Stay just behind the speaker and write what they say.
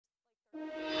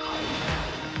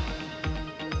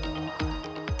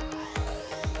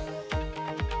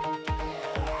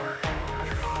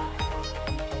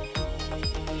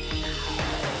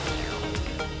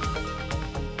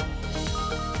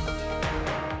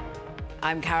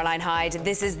I'm Caroline Hyde.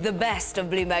 This is the best of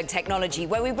Bloomberg Technology,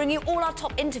 where we bring you all our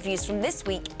top interviews from this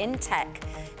week in tech.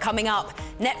 Coming up,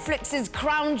 Netflix's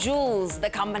crown jewels,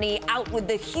 the company out with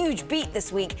the huge beat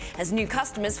this week as new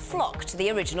customers flock to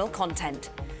the original content.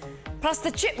 Plus,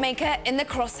 the chip maker in the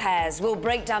crosshairs. We'll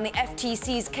break down the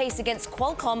FTC's case against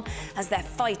Qualcomm as their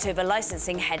fight over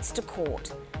licensing heads to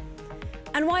court.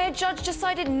 And why a judge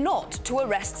decided not to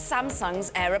arrest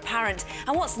Samsung's heir apparent,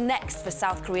 and what's next for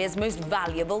South Korea's most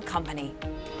valuable company.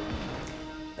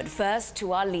 But first,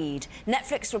 to our lead.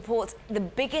 Netflix reports the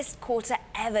biggest quarter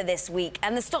ever this week,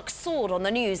 and the stock soared on the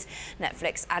news.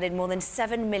 Netflix added more than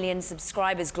 7 million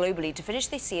subscribers globally to finish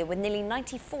this year with nearly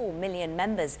 94 million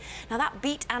members. Now, that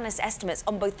beat analyst estimates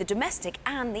on both the domestic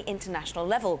and the international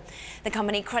level. The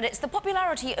company credits the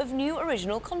popularity of new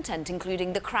original content,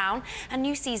 including The Crown and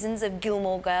new seasons of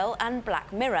Gilmore Girl and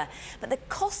Black Mirror. But the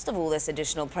cost of all this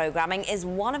additional programming is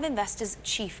one of investors'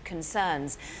 chief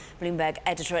concerns. Bloomberg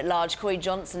editor-at-large Corey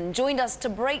Johnson joined us to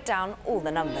break down all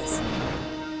the numbers.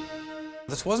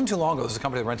 This wasn't too long ago. This was a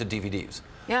company that rented DVDs.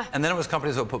 Yeah. And then it was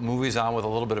companies that would put movies on with a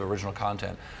little bit of original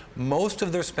content. Most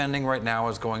of their spending right now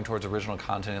is going towards original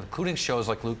content, including shows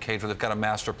like Luke Cage, where they've got a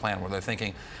master plan where they're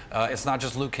thinking it's not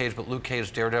just Luke Cage, but Luke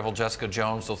Cage, Daredevil, Jessica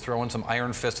Jones. They'll throw in some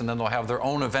Iron Fist, and then they'll have their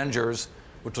own Avengers,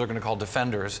 which they're going to call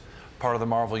Defenders, part of the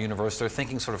Marvel universe. They're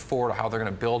thinking sort of forward to how they're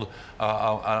going to build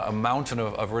a mountain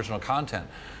of original content.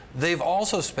 They've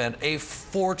also spent a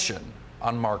fortune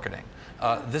on marketing.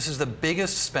 This is the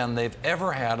biggest spend they've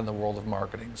ever had in the world of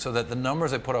marketing, so that the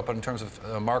numbers they put up in terms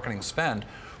of marketing spend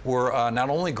were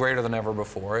not only greater than ever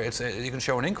before, you can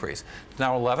show an increase. It's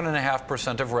now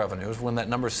 11.5% of revenues, when that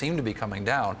number seemed to be coming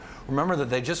down. Remember that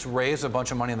they just raised a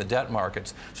bunch of money in the debt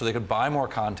markets so they could buy more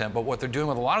content, but what they're doing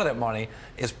with a lot of that money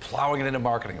is plowing it into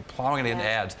marketing and plowing it into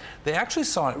ads. They actually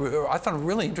saw, I found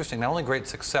really interesting, not only great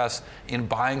success in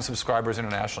buying subscribers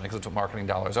internationally, because that's what marketing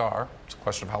dollars are. It's a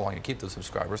question of how long you keep those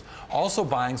subscribers. Also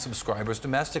buying subscribers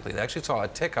domestically. They actually saw a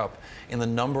tick up in the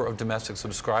number of domestic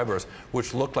subscribers,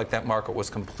 which looked like that market was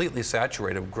completely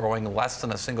saturated, growing less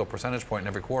than a single percentage point in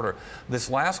every quarter. This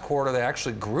last quarter, they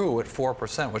actually grew at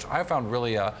 4%, which I found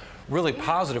really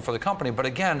positive for the company. But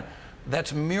again,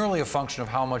 that's merely a function of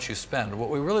how much you spend. What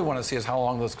we really want to see is how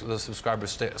long those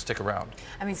subscribers stick around.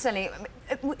 I mean, certainly,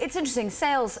 it's interesting.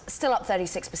 Sales still up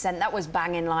 36%. That was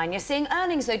bang in line. You're seeing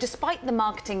earnings, though, despite the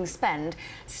marketing spend,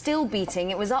 still beating.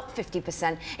 It was up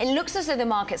 50%. It looks as though the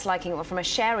market's liking it from a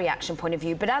share reaction point of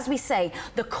view. But as we say,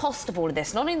 the cost of all of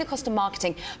this, not only the cost of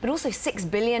marketing, but also $6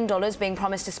 billion being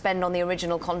promised to spend on the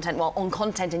original content, well, on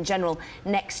content in general,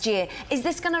 next year. Is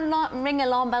this going to ring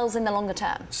alarm bells in the longer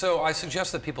term? So I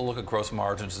suggest that people look at gross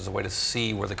margins as a way to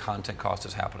see where the content cost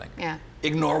is happening. Yeah.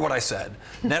 Ignore what I said.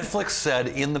 Netflix said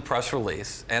in the press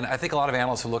release, and I think a lot of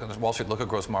analysts who look at Wall Street look at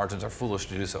gross margins are foolish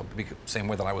to do so, same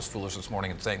way that I was foolish this morning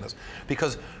in saying this,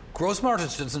 because gross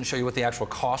margins doesn't show you what the actual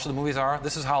cost of the movies are.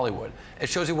 This is Hollywood. It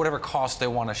shows you whatever cost they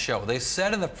want to show. They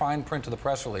said in the fine print of the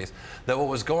press release that what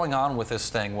was going on with this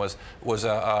thing was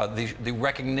the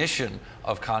recognition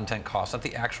of content costs, not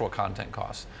the actual content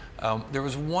costs. There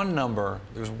was one number,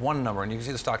 and you can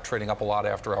see the stock trading up a lot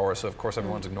after hours, so of course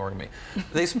everyone's ignoring me.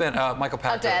 They spent, Michael Pachter.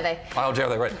 How dare they? How dare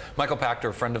they, right. Michael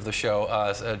Pachter, friend of the show,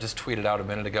 just tweeted out a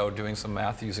minute ago, doing some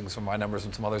math using some of my numbers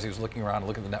and some others. He was looking around and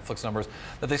looking at the Netflix numbers,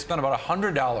 that they spent about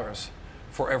 $100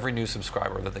 for every new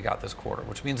subscriber that they got this quarter,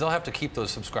 which means they'll have to keep those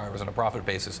subscribers on a profit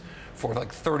basis for like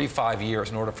 35 years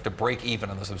in order to break even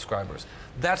on the subscribers.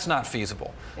 That's not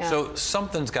feasible. Yeah. So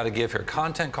something's got to give here.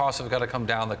 Content costs have got to come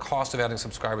down. The cost of adding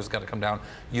subscribers has got to come down.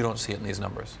 You don't see it in these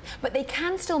numbers. But they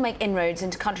can still make inroads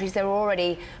into countries they're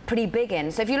already pretty big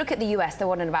in. So if you look at the US, they're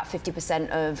wanting about 50%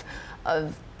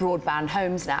 of broadband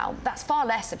homes now. That's far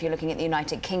less if you're looking at the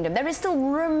United Kingdom. There is still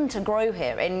room to grow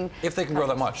here. If they can grow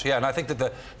that much, yeah. And I think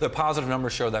that the positive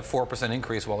numbers show that 4%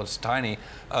 increase, while it's tiny,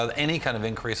 any kind of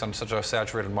increase on such a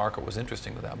saturated market was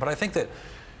interesting to them. But I think that,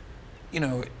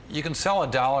 you can sell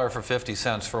 $1 for 50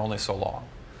 cents for only so long.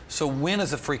 So when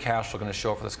is the free cash flow going to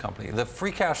show up for this company? The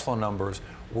free cash flow numbers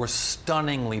were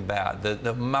stunningly bad.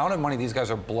 The amount of money these guys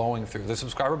are blowing through, the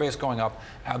subscriber base going up,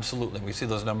 absolutely. We see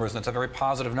those numbers, and it's a very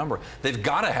positive number. They've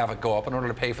got to have it go up in order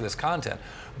to pay for this content.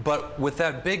 But with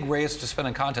that big raise to spend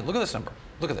on content, look at this number.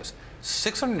 Look at this.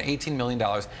 $618 million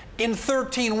in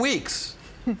 13 weeks.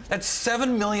 That's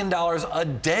 $7 million a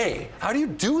day. How do you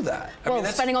do that? Well, I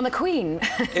mean, spending on the Queen.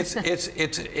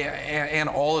 and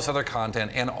all this other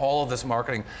content and all of this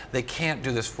marketing. They can't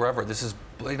do this forever. This is,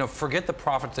 forget the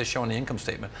profits they show in the income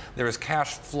statement. There is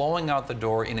cash flowing out the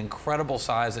door in incredible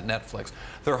size at Netflix.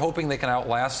 They're hoping they can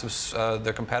outlast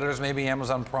their competitors, maybe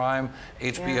Amazon Prime,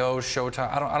 HBO,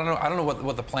 Showtime. I don't know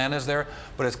what the plan is there.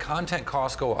 But as content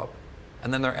costs go up,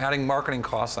 and then they're adding marketing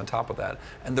costs on top of that,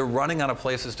 and they're running out of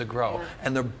places to grow,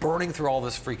 and they're burning through all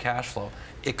this free cash flow.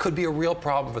 It could be a real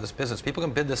problem for this business. People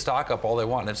can bid the stock up all they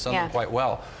want, and it's done quite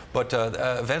well, but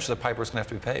eventually the piper's going to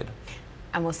have to be paid.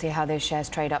 And we'll see how those shares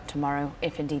trade up tomorrow,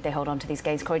 if indeed they hold on to these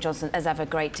gains. Corey Johnson, as ever,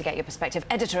 great to get your perspective.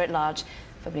 Editor-at-large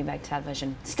for Bloomberg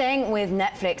Television. Staying with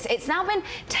Netflix, it's now been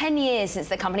 10 years since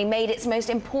the company made its most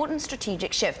important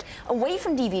strategic shift away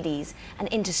from DVDs and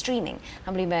into streaming.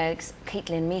 And Bloomberg's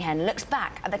Caitlin Meehan looks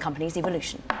back at the company's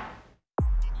evolution.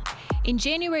 In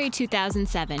January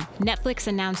 2007, Netflix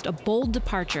announced a bold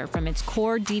departure from its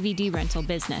core DVD rental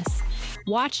business.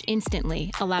 Watch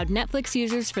Instantly allowed Netflix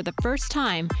users for the first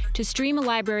time to stream a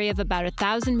library of about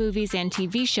 1,000 movies and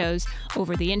TV shows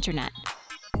over the internet.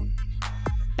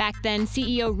 Back then,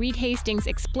 CEO Reed Hastings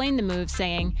explained the move,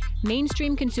 saying,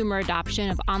 "Mainstream consumer adoption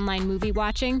of online movie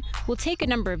watching will take a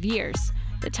number of years.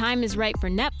 The time is right for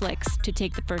Netflix to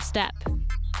take the first step."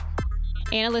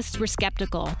 Analysts were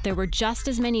skeptical. There were just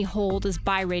as many hold as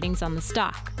buy ratings on the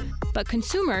stock. But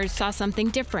consumers saw something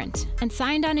different and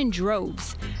signed on in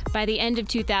droves. By the end of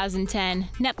 2010,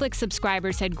 Netflix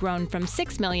subscribers had grown from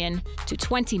 6 million to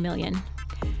 20 million.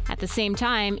 At the same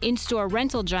time, in-store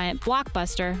rental giant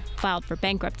Blockbuster filed for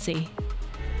bankruptcy.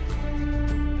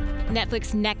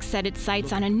 Netflix next set its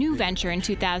sights on a new venture in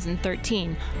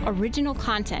 2013, original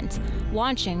content,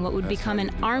 launching what would become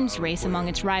an arms race among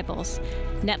its rivals.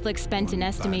 Netflix spent an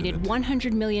estimated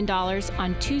 $100 million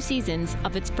on 2 seasons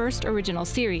of its first original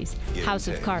series, House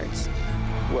of Cards.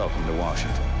 Welcome to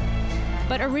Washington.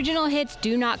 But original hits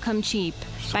do not come cheap.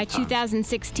 By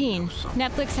 2016,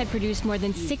 Netflix had produced more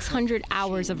than 600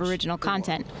 hours of original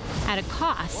content at a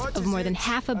cost of more than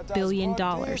 $500 million.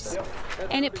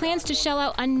 And it plans to shell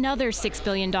out another $6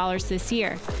 billion this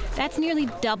year. That's nearly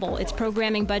double its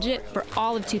programming budget for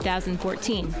all of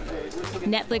 2014.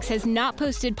 Netflix has not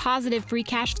posted positive free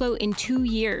cash flow in 2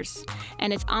 years,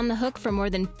 and it's on the hook for more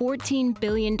than $14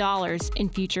 billion in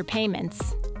future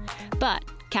payments. But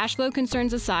cash flow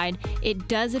concerns aside, it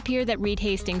does appear that Reed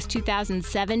Hastings'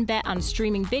 2007 bet on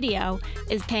streaming video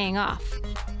is paying off.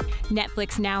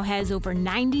 Netflix now has over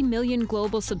 90 million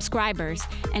global subscribers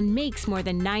and makes more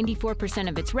than 94%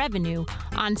 of its revenue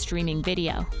on streaming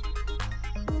video.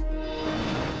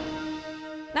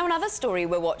 Now, another story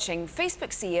we're watching.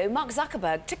 Facebook CEO Mark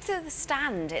Zuckerberg took to the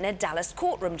stand in a Dallas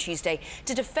courtroom Tuesday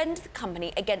to defend the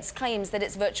company against claims that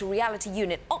its virtual reality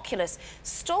unit Oculus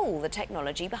stole the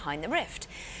technology behind the Rift.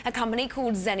 A company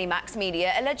called ZeniMax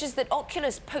Media alleges that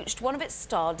Oculus poached one of its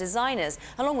star designers,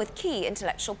 along with key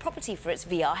intellectual property for its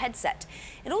VR headset.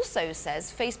 It also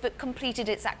says Facebook completed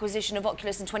its acquisition of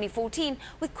Oculus in 2014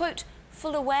 with, quote,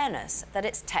 full awareness that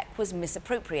its tech was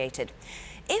misappropriated.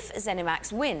 If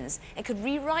ZeniMax wins, it could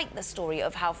rewrite the story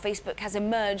of how Facebook has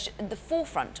emerged at the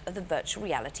forefront of the virtual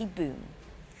reality boom.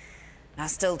 Now,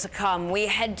 still to come, we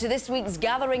head to this week's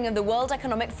gathering of the World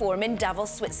Economic Forum in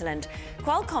Davos, Switzerland.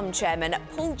 Qualcomm chairman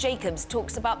Paul Jacobs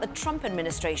talks about the Trump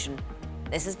administration.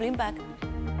 This is Bloomberg.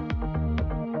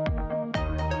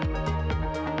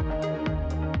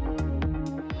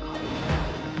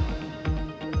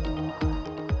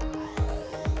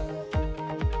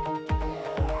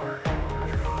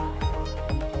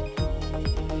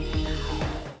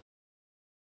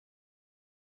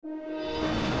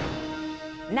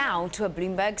 Now to a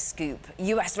Bloomberg scoop.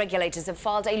 US regulators have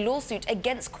filed a lawsuit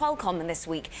against Qualcomm this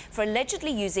week for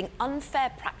allegedly using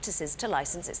unfair practices to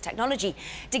license its technology.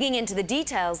 Digging into the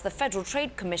details, the Federal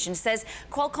Trade Commission says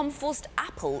Qualcomm forced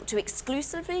Apple to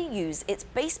exclusively use its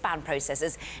baseband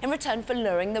processors in return for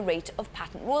lowering the rate of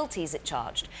patent royalties it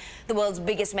charged. The world's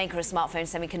biggest maker of smartphone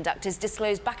semiconductors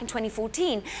disclosed back in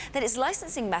 2014 that its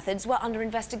licensing methods were under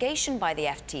investigation by the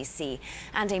FTC,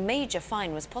 and a major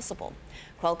fine was possible.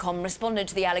 Qualcomm responded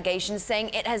to the allegations, saying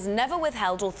it has never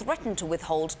withheld or threatened to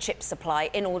withhold chip supply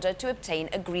in order to obtain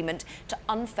agreement to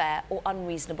unfair or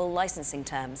unreasonable licensing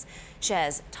terms.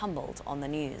 Shares tumbled on the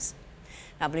news.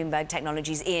 Now, Bloomberg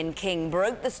Technology's Ian King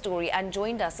broke the story and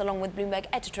joined us along with Bloomberg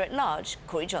editor-at-large,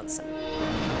 Corey Johnson.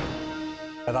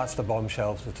 That's the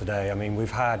bombshell for today. I mean,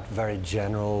 we've had very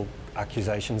general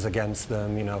accusations against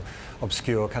them, you know,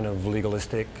 obscure kind of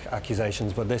legalistic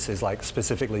accusations, but this is like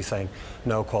specifically saying,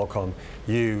 no, Qualcomm,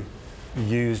 you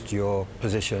used your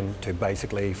position to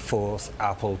basically force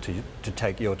Apple to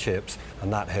take your chips,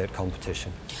 and that hurt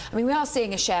competition. I mean, we are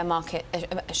seeing a share market,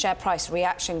 a share price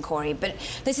reaction, Corey, but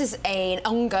this is an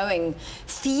ongoing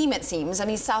theme, it seems. I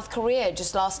mean, South Korea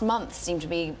just last month seemed to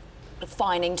be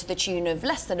fining to the tune of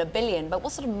less than $1 billion. But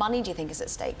what sort of money do you think is at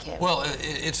stake here? Well,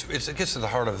 it gets to the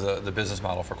heart of the business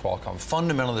model for Qualcomm.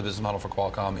 Fundamentally, the business model for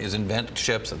Qualcomm is invent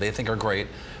chips that they think are great,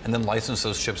 and then license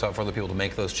those chips out for other people to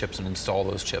make those chips and install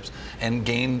those chips, and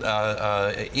gain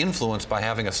influence by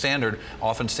having a standard,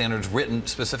 often standards written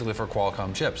specifically for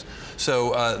Qualcomm chips.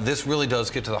 So this really does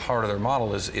get to the heart of their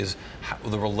model, is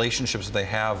the relationships that they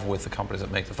have with the companies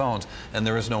that make the phones, and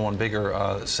there is no one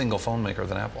bigger single phone maker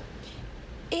than Apple.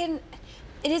 Ian,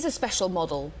 it is a special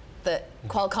model that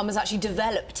Qualcomm has actually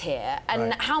developed here, and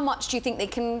Right. how much do you think they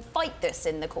can fight this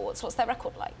in the courts? What's their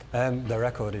record like? Their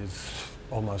record is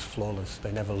almost flawless.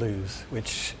 They never lose,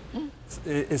 which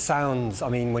it sounds, I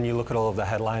mean, when you look at all of the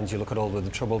headlines, you look at all of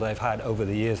the trouble they've had over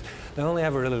the years, they only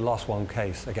ever really lost one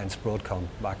case against Broadcom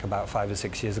back about 5 or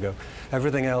 6 years ago.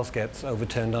 Everything else gets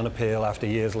overturned on appeal. After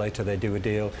years later, they do a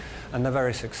deal, and they're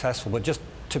very successful. But just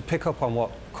to pick up on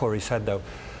what Corey said, though,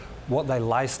 what they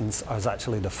license is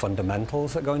actually the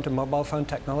fundamentals that go into mobile phone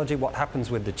technology. What happens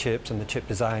with the chips and the chip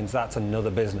designs, that's another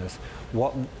business.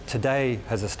 What today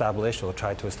has established, or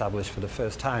tried to establish for the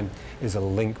first time, is a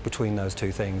link between those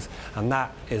two things. And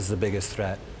that is the biggest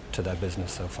threat to their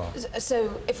business so far.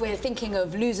 So if we're thinking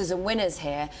of losers and winners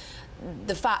here,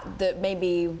 the fact that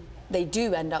maybe they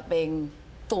do end up being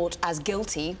thought as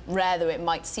guilty, rare though it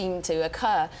might seem to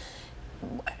occur,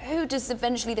 who does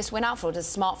eventually this win out for? Does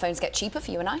smartphones get cheaper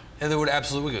for you and I? And they would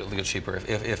absolutely get cheaper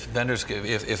if vendors,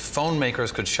 if phone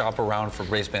makers could shop around for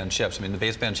baseband chips. I mean, the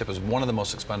baseband chip is one of the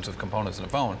most expensive components in a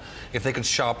phone. If they could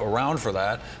shop around for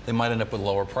that, they might end up with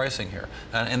lower pricing here.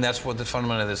 And that's what the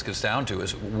fundamental of this gets down to: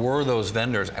 is were those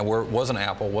vendors, and was an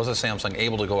Apple, was a Samsung,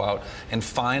 able to go out and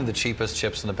find the cheapest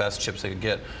chips and the best chips they could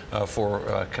get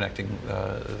for connecting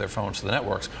their phones to the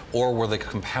networks, or were they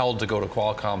compelled to go to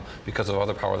Qualcomm because of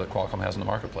other power that Qualcomm has in the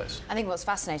marketplace? I think what's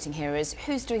fascinating here is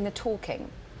who's doing the talking.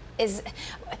 Is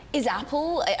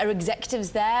Apple, are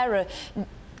executives there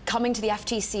coming to the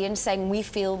FTC and saying we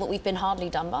feel that we've been hardly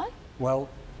done by? Well,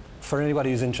 for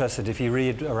anybody who's interested, if you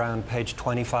read around page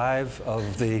 25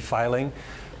 of the filing,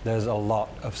 there's a lot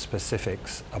of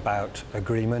specifics about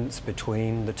agreements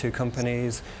between the two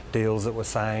companies, deals that were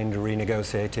signed,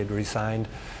 renegotiated, re-signed.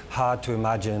 Hard to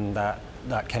imagine that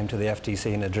came to the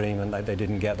FTC in a dream and that they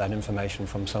didn't get that information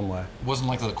from somewhere. It wasn't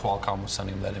likely that Qualcomm was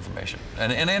sending them that information.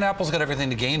 And Apple's got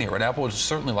everything to gain here, and Apple would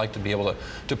certainly like to be able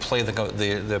to play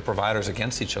the providers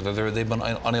against each other. They've been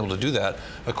unable to do that,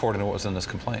 according to what was in this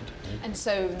complaint. And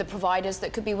so the providers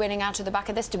that could be winning out of the back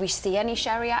of this, do we see any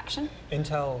share reaction?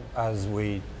 Intel, as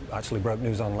we actually broke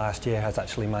news on last year, has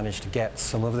actually managed to get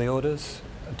some of the orders,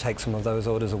 take some of those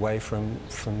orders away from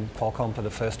Qualcomm for the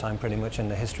first time pretty much in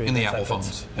the history of the its Apple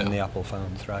efforts. phones. Yeah. In the Apple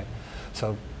phones, right.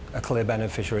 So a clear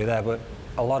beneficiary there, but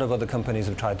a lot of other companies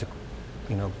have tried to,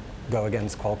 go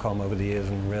against Qualcomm over the years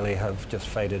and really have just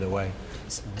faded away.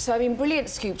 So I mean, brilliant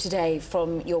scoop today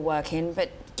from your work in, but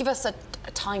give us a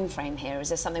time frame here. Is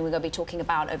this something we're going to be talking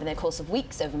about over the course of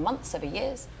weeks, over months, over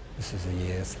years? This is a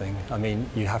years thing. I mean,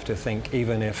 you have to think,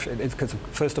 even if it's, because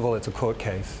first of all, it's a court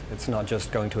case. It's not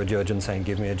just going to a judge and saying,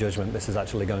 give me a judgment. This is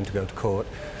actually going to go to court.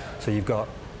 So you've got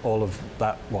all of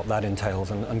that, what that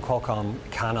entails, and Qualcomm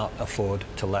cannot afford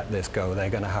to let this go. They're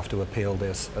going to have to appeal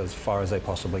this as far as they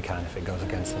possibly can if it goes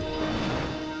against them.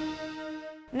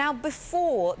 Now,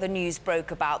 before the news broke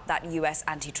about that US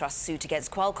antitrust suit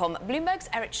against Qualcomm, Bloomberg's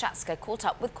Eric Schatzker caught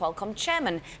up with Qualcomm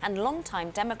chairman and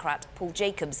longtime Democrat Paul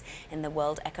Jacobs in the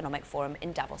World Economic Forum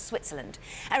in Davos, Switzerland.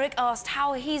 Eric asked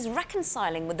how he's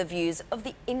reconciling with the views of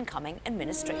the incoming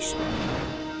administration.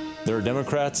 There are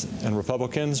Democrats and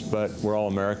Republicans, but we're all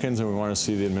Americans, and we want to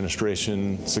see the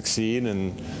administration succeed.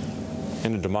 And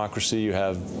in a democracy, you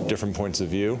have different points of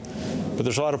view. But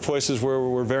there's a lot of places where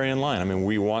we're very in line. I mean,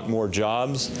 we want more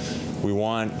jobs. We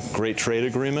want great trade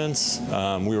agreements.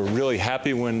 We were really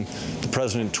happy when the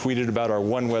president tweeted about our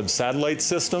OneWeb satellite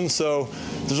system. So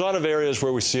there's a lot of areas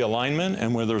where we see alignment,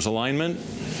 and where there's alignment,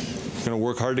 we're going to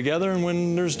work hard together. And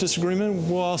when there's disagreement,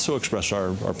 we'll also express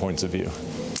our points of view.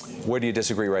 Where do you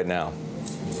disagree right now?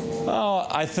 Oh,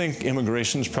 I think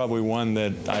immigration is probably one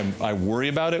that I worry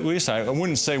about, at least. I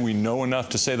wouldn't say we know enough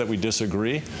to say that we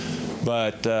disagree.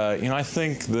 But, I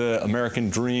think the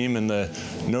American dream and the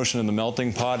notion of the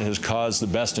melting pot has caused the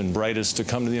best and brightest to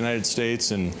come to the United States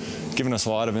and given us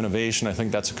a lot of innovation. I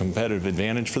think that's a competitive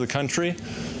advantage for the country.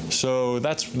 So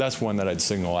that's one that I'd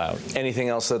signal out. Anything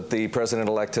else that the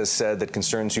president-elect has said that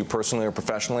concerns you personally or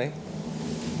professionally?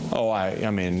 Oh, I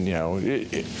mean,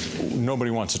 nobody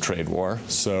wants a trade war,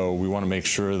 so we want to make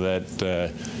sure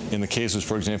that in the cases,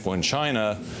 for example, in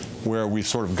China, where we've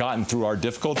sort of gotten through our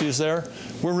difficulties there,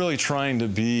 we're really trying to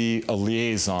be a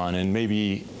liaison and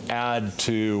maybe add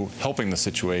to helping the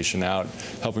situation out,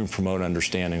 helping promote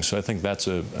understanding. So I think that's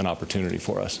an opportunity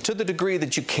for us. To the degree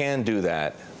that you can do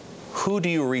that, who do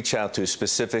you reach out to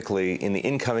specifically in the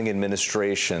incoming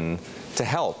administration to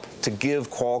help, to give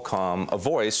Qualcomm a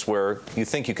voice where you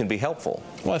think you can be helpful?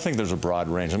 Well, I think there's a broad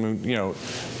range. I mean, you know,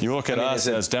 you look at us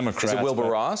as Democrats. Is it Wilbur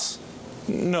Ross?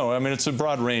 No, I mean, it's a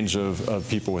broad range of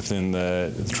people within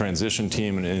the transition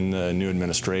team and in the new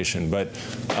administration. But,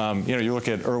 you know, you look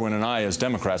at Irwin and I as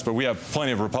Democrats, but we have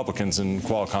plenty of Republicans in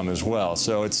Qualcomm as well.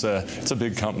 So it's a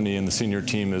big company, and the senior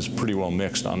team is pretty well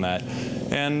mixed on that.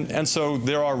 And so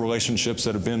there are relationships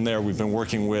that have been there. We've been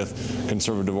working with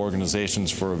conservative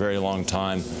organizations for a very long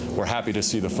time. We're happy to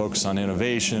see the focus on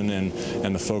innovation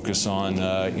and the focus on,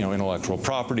 you know, intellectual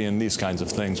property, and these kinds of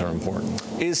things are important.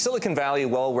 Is Silicon Valley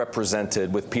well represented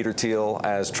with Peter Thiel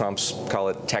as Trump's, call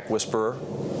it, tech whisperer?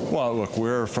 Well, look,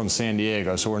 we're from San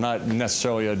Diego, so we're not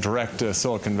necessarily a direct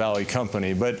Silicon Valley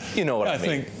company, but you know what I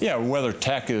mean. think, yeah, whether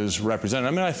tech is represented.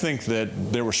 I mean, I think that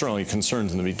there were certainly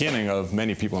concerns in the beginning of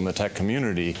many people in the tech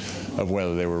community of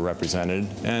whether they were represented.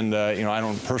 And you know, I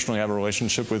don't personally have a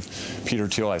relationship with Peter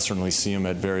Thiel. I certainly see him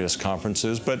at various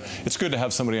conferences, but it's good to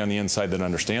have somebody on the inside that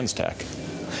understands tech.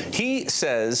 He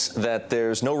says that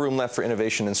there's no room left for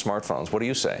innovation in smartphones. What do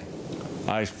you say?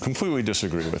 I completely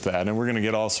disagree with that, and we're going to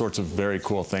get all sorts of very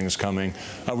cool things coming.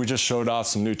 We just showed off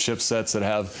some new chipsets that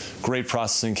have great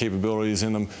processing capabilities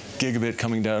in them, gigabit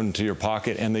coming down to your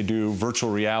pocket, and they do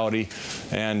virtual reality,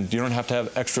 and you don't have to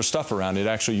have extra stuff around. It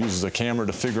actually uses a camera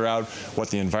to figure out what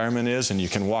the environment is, and you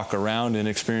can walk around and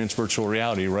experience virtual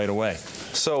reality right away.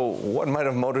 So what might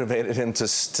have motivated him to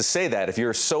say that, if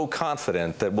you're so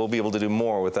confident that we'll be able to do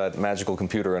more with that magical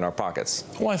computer in our pockets?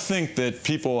 Well, I think that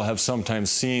people have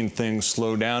sometimes seen things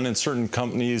slow down in certain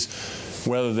companies,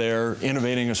 whether they're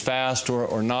innovating as fast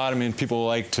or not. I mean, people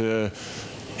like to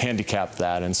handicap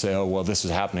that and say, oh, well, this is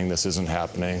happening, this isn't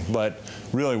happening. But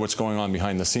really what's going on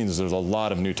behind the scenes is there's a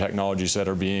lot of new technologies that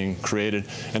are being created,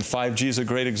 and 5G is a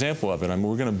great example of it. I mean,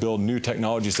 we're going to build new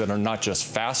technologies that are not just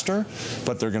faster,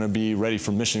 but they're going to be ready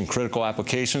for mission-critical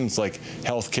applications like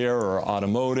healthcare or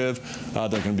automotive. They're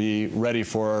going to be ready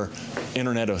for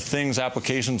Internet of Things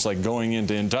applications like going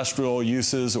into industrial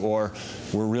uses, or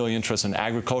we're really interested in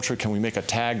agriculture. Can we make a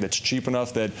tag that's cheap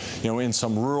enough that, you know, in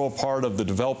some rural part of the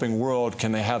developing world,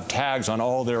 can they have tags on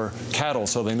all their cattle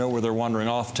so they know where they're wandering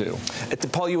off to?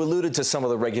 Paul, you alluded to some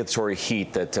of the regulatory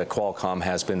heat that Qualcomm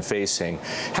has been facing.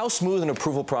 How smooth an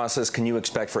approval process can you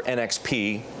expect for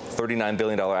NXP, $39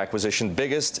 billion acquisition,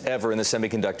 biggest ever in the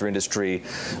semiconductor industry,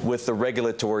 with the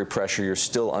regulatory pressure you're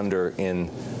still under in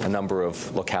a number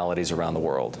of localities around the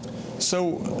world?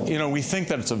 So, you know, we think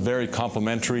that it's a very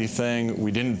complementary thing.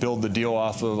 We didn't build the deal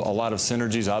off of a lot of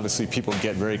synergies. Obviously, people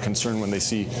get very concerned when they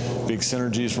see big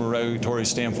synergies from a regulatory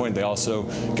standpoint. They also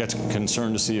get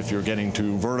concerned to see if you're getting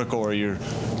too vertical or you're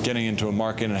getting into a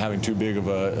market and having too big of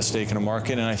a stake in a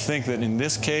market. And I think that in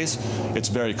this case, it's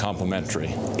very complementary.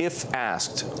 If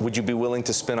asked, would you be willing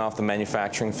to spin off the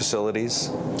manufacturing facilities?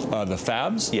 The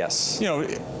fabs? Yes. You know,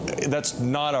 that's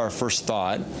not our first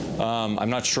thought.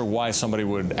 I'm not sure why somebody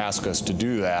would ask us to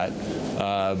do that.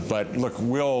 But look,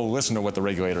 we'll listen to what the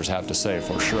regulators have to say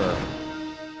for sure.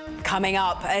 Coming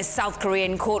up, a South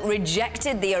Korean court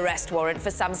rejected the arrest warrant for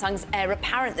Samsung's heir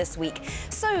apparent this week.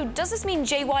 So does this mean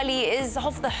Jay Wiley is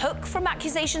off the hook from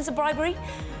accusations of bribery?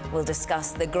 We'll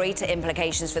discuss the greater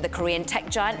implications for the Korean tech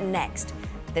giant next.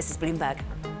 This is Bloomberg.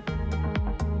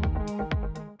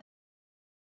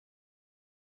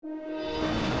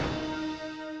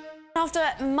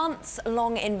 After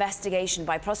months-long investigation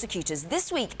by prosecutors,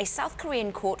 this week a South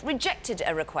Korean court rejected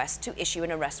a request to issue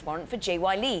an arrest warrant for Jay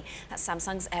Lee, that's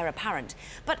Samsung's heir apparent.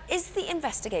 But is the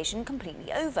investigation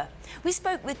completely over? We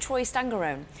spoke with Troy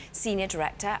Stangarone, Senior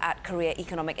Director at Korea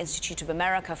Economic Institute of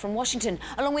America from Washington,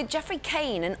 along with Jeffrey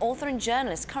Kane, an author and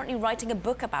journalist currently writing a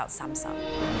book about Samsung.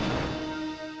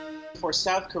 For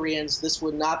South Koreans, this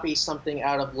would not be something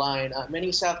out of line.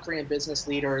 Many South Korean business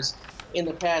leaders in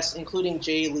the past, including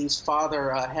Jay Lee's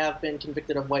father, have been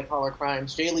convicted of white-collar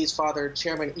crimes. Jay Lee's father,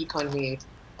 Chairman Lee Kun-hee,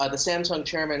 the Samsung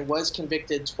chairman, was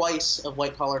convicted twice of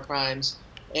white-collar crimes.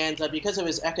 And because of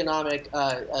his economic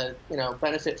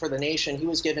benefit for the nation, he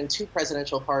was given 2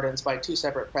 presidential pardons by 2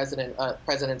 separate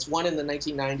presidents, one in the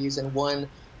 1990s and one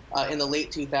in the late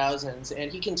 2000s.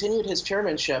 And he continued his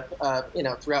chairmanship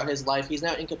throughout his life. He's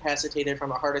now incapacitated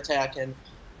from a heart attack, and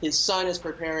his son is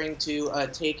preparing to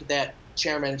take that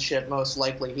chairmanship most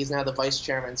likely. He's now the vice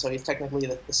chairman, so he's technically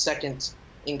the second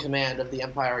in command of the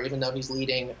empire, even though he's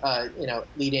leading,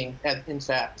 in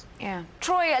fact. Yeah.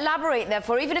 Troy, elaborate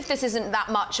therefore, even if this isn't that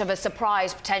much of a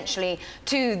surprise potentially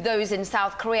to those in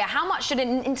South Korea, how much should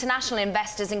international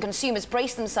investors and consumers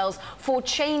brace themselves for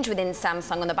change within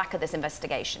Samsung on the back of this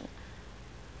investigation?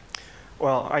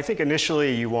 Well, I think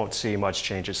initially you won't see much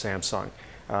change at Samsung.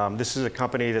 This is a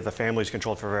company that the family's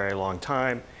controlled for a very long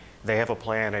time. They have a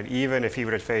plan, and even if he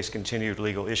were to face continued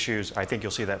legal issues, I think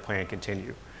you'll see that plan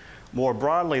continue. More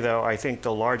broadly, though, I think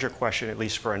the larger question, at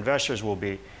least for investors, will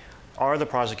be, are the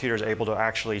prosecutors able to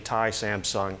actually tie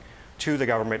Samsung to the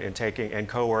government in taking and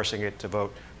coercing it to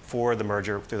vote for the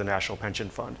merger through the National Pension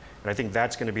Fund? And I think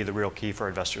that's going to be the real key for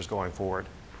investors going forward.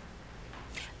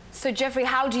 So, Jeffrey,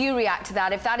 how do you react to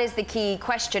that? If that is the key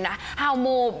question, how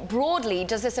more broadly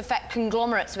does this affect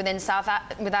conglomerates within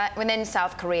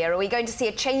South Korea? Are we going to see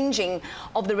a changing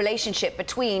of the relationship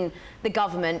between the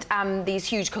government and these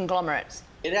huge conglomerates?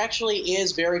 It actually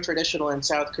is very traditional in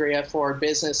South Korea for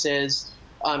businesses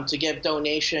to give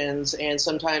donations and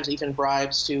sometimes even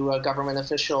bribes to government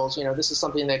officials. You know, this is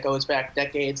something that goes back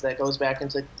decades, that goes back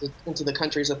into the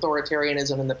country's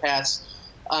authoritarianism in the past.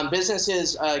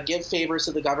 Businesses give favors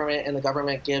to the government, and the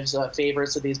government gives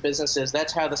favors to these businesses.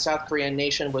 That's how the South Korean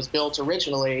nation was built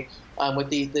originally,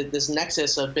 with this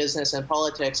nexus of business and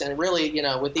politics. And really, you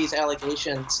know, with these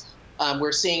allegations,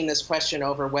 we're seeing this question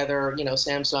over whether, you know,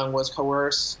 Samsung was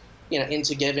coerced, you know,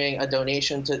 into giving a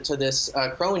donation to this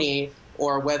crony,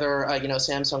 or whether you know,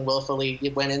 Samsung willfully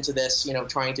went into this, you know,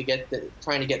 trying to get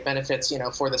benefits, you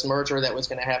know, for this merger that was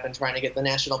going to happen, trying to get the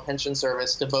National Pension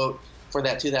Service to vote for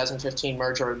that 2015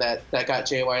 merger that got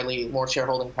JY Lee more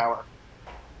shareholding power.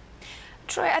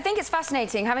 Troy, I think it's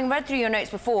fascinating, having read through your notes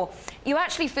before, you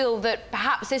actually feel that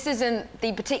perhaps this isn't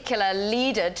the particular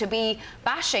leader to be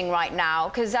bashing right now,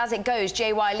 because as it goes,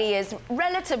 JY Lee is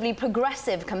relatively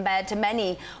progressive compared to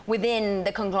many within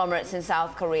the conglomerates in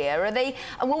South Korea.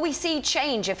 Will we see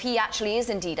change if he actually is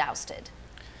indeed ousted?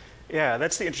 Yeah,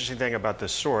 that's the interesting thing about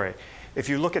this story. If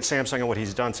you look at Samsung and what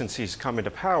he's done since he's come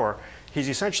into power, he's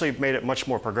essentially made it much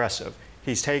more progressive.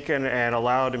 He's taken and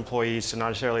allowed employees to not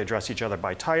necessarily address each other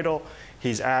by title.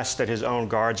 He's asked that his own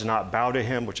guards not bow to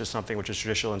him, which is something which is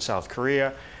traditional in South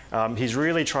Korea. He's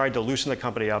really tried to loosen the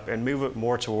company up and move it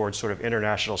more towards sort of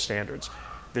international standards.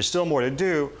 There's still more to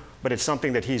do, but it's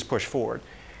something that he's pushed forward.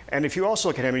 And if you also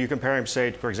look at him and you compare him,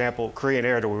 say, for example, Korean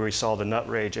Air, to where we saw the nut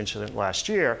rage incident last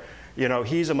year, you know,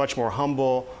 he's a much more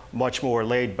humble, much more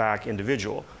laid-back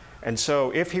individual. And so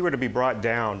if he were to be brought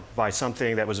down by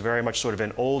something that was very much sort of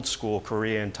an old school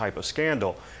Korean type of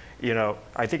scandal, you know,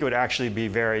 I think it would actually be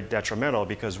very detrimental,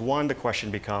 because one, the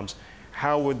question becomes,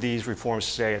 how would these reforms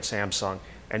stay at Samsung?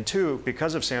 And two,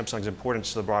 because of Samsung's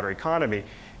importance to the broader economy,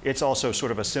 it's also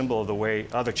sort of a symbol of the way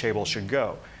other chaebols should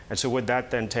go. And so would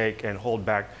that then take and hold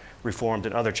back reforms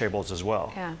in other chaebols as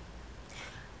well? Yeah.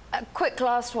 A quick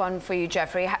last one for you,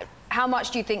 Jeffrey. How much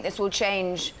do you think this will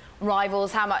change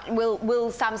rivals? How much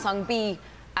will Samsung be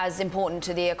as important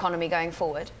to the economy going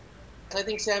forward? I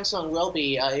think Samsung will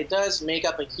be. It does make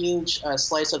up a huge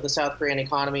slice of the South Korean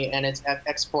economy and its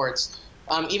exports.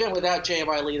 Even without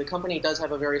JY Lee, the company does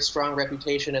have a very strong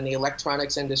reputation in the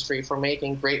electronics industry for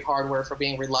making great hardware, for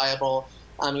being reliable.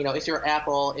 You know, if you're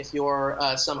Apple, if you're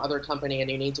some other company and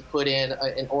you need to put in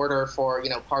an order for, you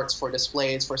know, parts for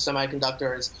displays, for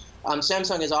semiconductors,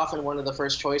 Samsung is often one of the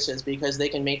first choices, because they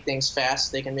can make things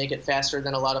fast. They can make it faster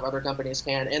than a lot of other companies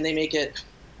can, and they make it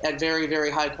at very,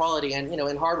 very high quality. And, you know,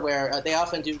 in hardware, they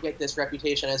often do get this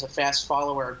reputation as a fast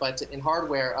follower, but in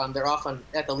hardware, they're often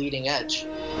at the leading edge.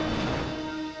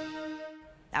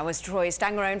 That was Troy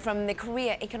Stangerone from the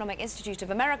Korea Economic Institute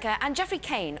of America, and Jeffrey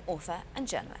Kane, author and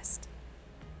journalist.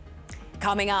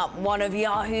 Coming up, one of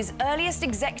Yahoo's earliest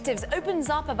executives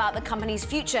opens up about the company's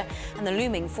future and the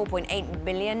looming $4.8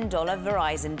 billion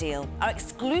Verizon deal. Our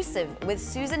exclusive with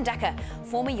Susan Decker,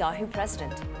 former Yahoo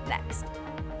president. Next.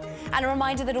 And a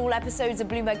reminder that all episodes of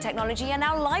Bloomberg Technology are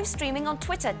now live streaming on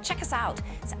Twitter. Check us out.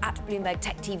 It's at Bloomberg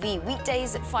Tech TV,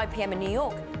 weekdays at 5 p.m. in New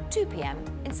York, 2 p.m.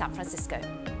 in San Francisco.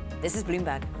 This is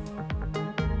Bloomberg.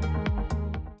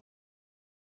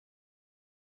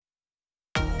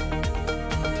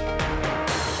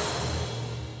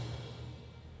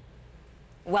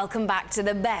 Welcome back to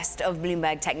the best of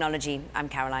Bloomberg Technology. I'm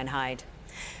Caroline Hyde.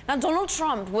 Now, Donald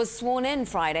Trump was sworn in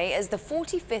Friday as the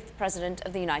 45th President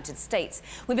of the United States.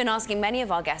 We've been asking many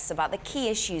of our guests about the key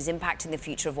issues impacting the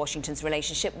future of Washington's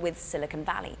relationship with Silicon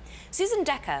Valley. Susan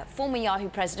Decker, former Yahoo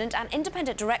president and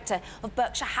independent director of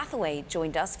Berkshire Hathaway,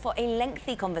 joined us for a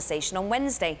lengthy conversation on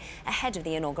Wednesday ahead of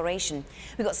the inauguration.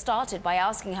 We got started by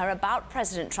asking her about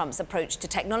President Trump's approach to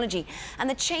technology and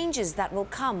the changes that will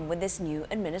come with this new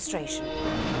administration.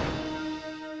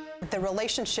 the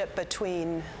relationship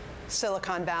between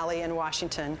Silicon Valley and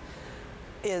Washington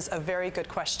is a very good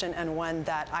question, and one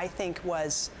that I think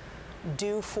was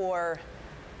due for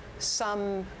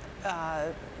some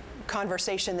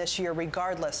conversation this year,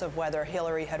 regardless of whether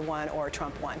Hillary had won or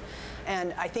Trump won.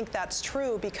 And I think that's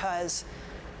true because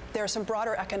there are some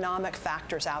broader economic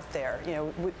factors out there. You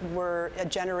know, we're a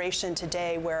generation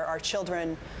today where our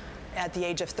children at the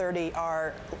age of 30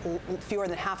 are fewer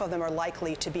than half of them are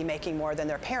likely to be making more than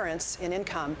their parents in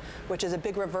income, which is a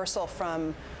big reversal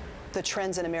from the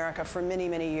trends in America for many,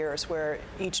 many years, where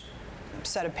each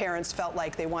set of parents felt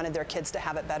like they wanted their kids to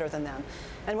have it better than them.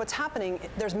 And what's happening,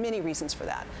 there's many reasons for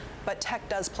that, but tech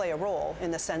does play a role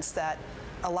in the sense that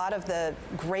a lot of the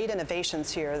great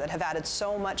innovations here that have added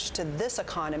so much to this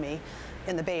economy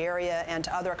in the Bay Area and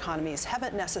to other economies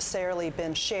haven't necessarily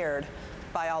been shared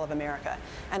by all of America.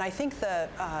 And I think the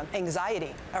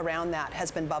anxiety around that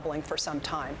has been bubbling for some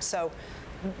time. So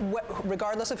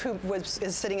regardless of who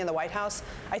is sitting in the White House,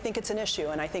 I think it's an issue,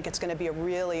 and I think it's going to be a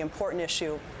really important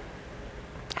issue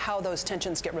how those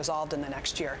tensions get resolved in the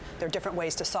next year. There are different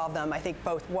ways to solve them. I think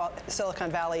both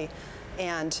Silicon Valley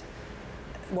and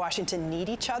Washington need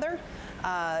each other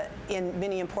in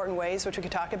many important ways, which we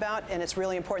could talk about, and it's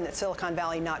really important that Silicon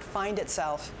Valley not find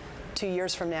itself 2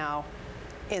 years from now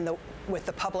with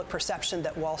the public perception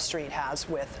that Wall Street has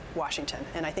with Washington.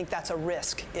 And I think that's a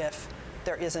risk if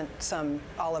there isn't some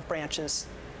olive branches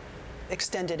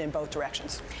extended in both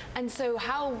directions. And so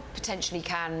how potentially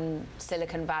can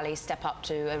Silicon Valley step up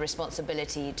to a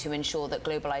responsibility to ensure that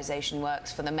globalization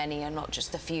works for the many and not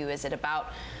just the few? Is it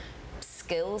about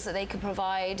skills that they can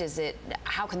provide?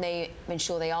 How can they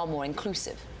ensure they are more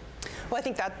inclusive? Well, I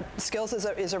think that skills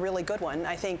is a really good one.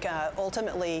 I think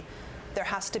ultimately there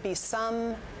has to be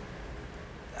some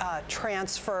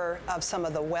transfer of some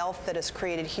of the wealth that is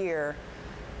created here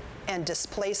and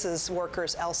displaces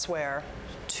workers elsewhere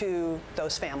to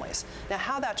those families. Now,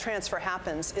 how that transfer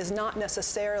happens is not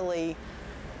necessarily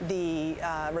the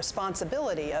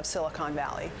responsibility of Silicon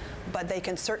Valley, but they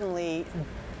can certainly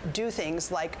do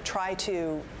things like try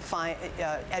to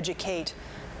educate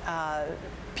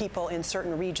people in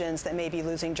certain regions that may be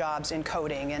losing jobs in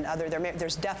coding and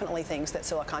there's definitely things that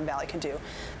Silicon Valley can do.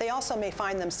 They also may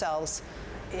find themselves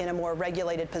in a more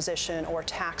regulated position or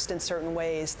taxed in certain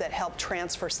ways that help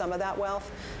transfer some of that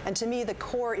wealth. And to me, the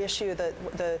core issue,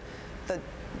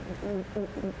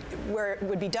 where it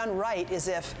would be done right is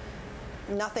if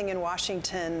nothing in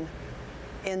Washington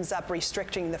ends up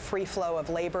restricting the free flow of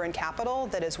labor and capital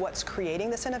that is what's creating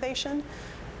this innovation.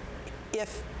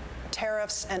 If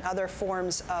tariffs and other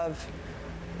forms of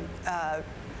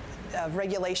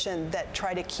regulation that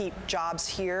try to keep jobs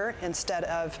here instead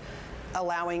of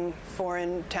allowing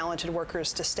foreign talented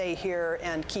workers to stay here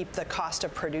and keep the cost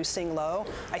of producing low,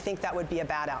 I think that would be a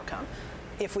bad outcome.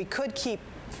 If we could keep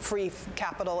free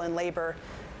capital and labor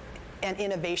and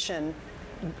innovation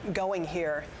going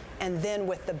here, and then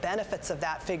with the benefits of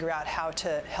that, figure out how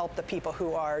to help the people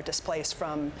who are displaced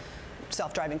from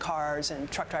self-driving cars and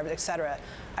truck drivers, et cetera,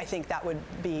 I think that would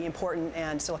be important,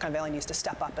 and Silicon Valley needs to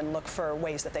step up and look for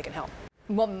ways that they can help.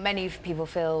 What many people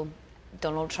feel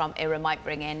Donald Trump era might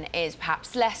bring in is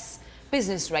perhaps less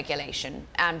business regulation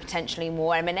and potentially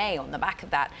more M&A on the back of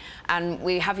that. And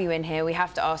we have you in here. We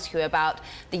have to ask you about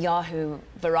the Yahoo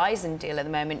Verizon deal at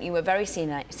the moment. You were very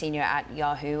senior at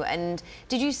Yahoo, and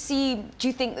do you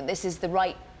think that this is the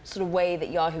right sort of way that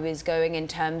Yahoo is going in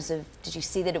terms of, did you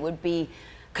see that it would be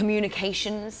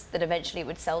communications that eventually it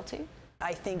would sell to?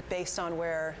 I think based on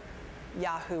where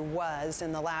Yahoo was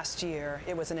in the last year,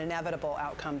 it was an inevitable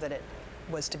outcome that it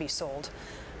was to be sold.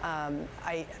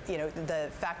 The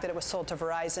fact that it was sold to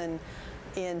Verizon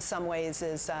in some ways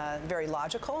is very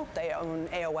logical. They own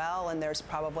AOL, and there's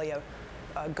probably a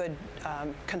good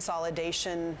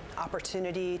consolidation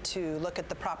opportunity to look at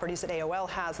the properties that AOL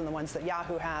has and the ones that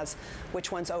Yahoo has, which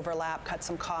ones overlap, cut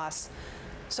some costs.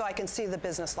 So I can see the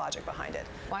business logic behind it.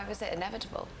 Why was it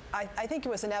inevitable? I think it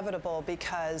was inevitable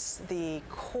because the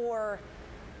core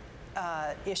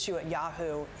issue at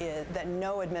Yahoo is that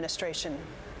no administration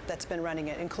that's been running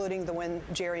it, including the one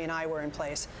Jerry and I were in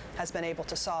place, has been able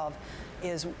to solve,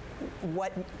 is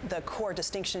what the core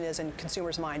distinction is in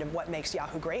consumers' mind of what makes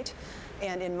Yahoo great.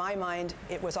 And in my mind,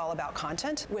 it was all about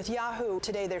content. With Yahoo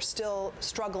today, they're still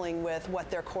struggling with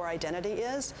what their core identity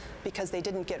is because they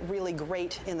didn't get really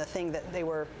great in the thing that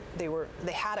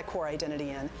they had a core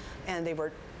identity in, and they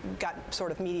got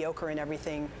sort of mediocre in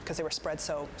everything because they were spread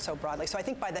so broadly. So I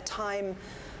think by the time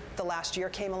the last year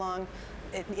came along,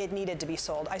 it needed to be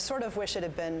sold. I sort of wish it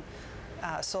had been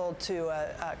sold to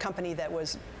a company that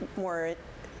was more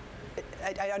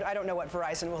I don't know what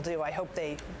Verizon will do. I hope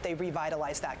they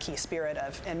revitalize that key spirit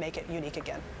and make it unique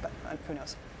again, but who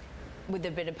knows. Would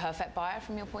there have been a perfect buyer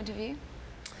from your point of view?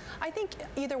 I think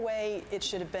either way, it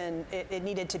should have been, it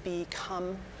needed to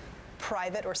become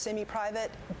private or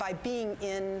semi-private. By being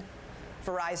in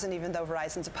Verizon, even though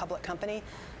Verizon's a public company,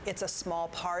 it's a small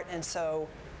part, and so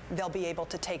they'll be able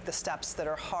to take the steps that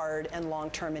are hard and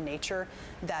long-term in nature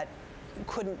that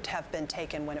couldn't have been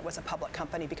taken when it was a public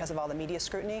company because of all the media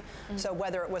scrutiny. So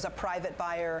whether it was a private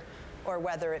buyer or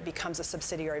whether it becomes a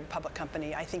subsidiary of a public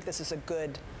company, I think this is a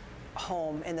good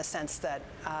home in the sense that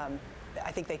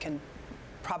I think they can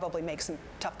probably make some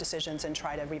tough decisions and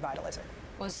try to revitalize it.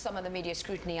 Was some of the media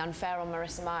scrutiny unfair on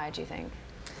Marissa Mayer, do you think?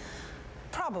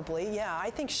 Probably, yeah. I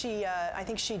think she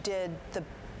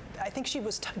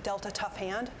was dealt a tough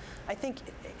hand. I think,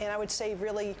 and I would say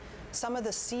really, some of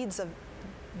the seeds of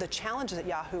the challenges at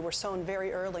Yahoo were sown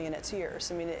very early in its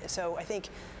years. I mean, so I think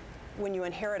when you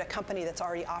inherit a company that's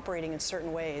already operating in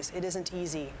certain ways, it isn't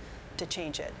easy to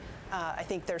change it. I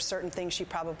think there's certain things she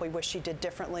probably wished she did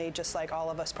differently, just like all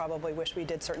of us probably wish we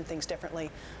did certain things differently.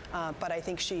 But I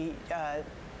think she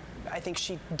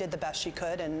did the best she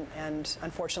could, and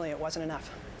unfortunately it wasn't enough.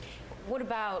 What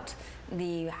about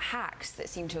the hacks that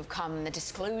seem to have come, the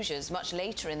disclosures, much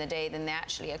later in the day than they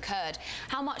actually occurred?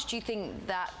 How much do you think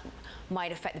that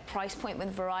might affect the price point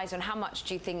with Verizon? How much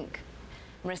do you think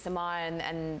Marissa Mayer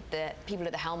and the people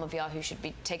at the helm of Yahoo should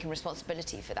be taking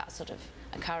responsibility for that sort of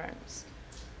occurrence?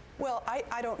 Well,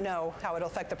 I don't know how it'll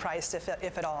affect the price, if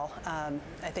at all.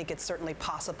 I think it's certainly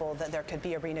possible that there could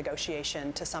be a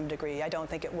renegotiation to some degree. I don't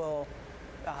think it will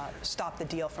stop the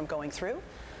deal from going through.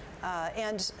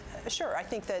 And sure, I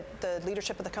think that the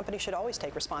leadership of the company should always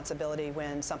take responsibility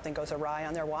when something goes awry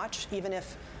on their watch, even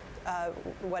if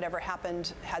whatever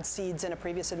happened had seeds in a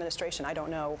previous administration. I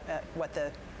don't know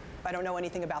I don't know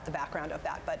anything about the background of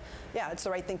that, but yeah, it's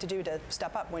the right thing to do to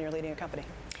step up when you're leading a company.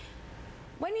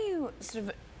 When you sort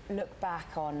of look back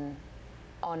on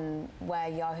where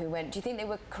Yahoo went, do you think they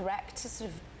were correct to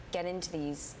sort of get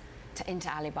into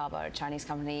Alibaba, a Chinese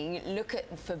company, look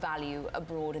for value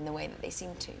abroad in the way that they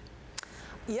seem to?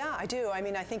 Yeah, I do. I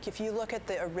mean, I think if you look at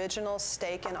the original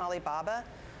stake in Alibaba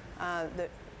that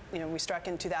we struck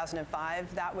in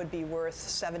 2005, that would be worth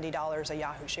 $70 a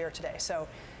Yahoo share today. So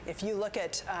if you look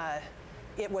at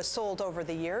it was sold over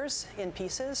the years in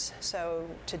pieces, so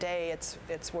today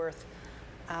it's worth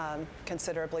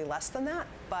considerably less than that,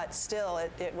 but still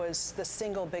it was the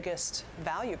single biggest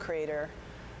value creator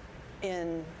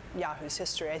in Yahoo's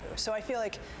history. So I feel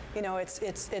like,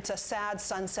 it's a sad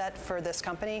sunset for this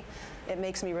company. It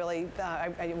makes me really,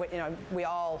 we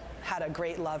all had a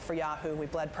great love for Yahoo. We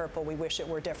bled purple. We wish it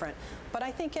were different. But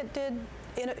I think it did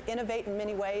innovate in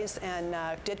many ways and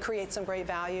did create some great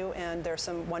value. And there's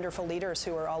some wonderful leaders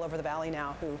who are all over the valley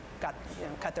now who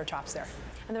cut their chops there.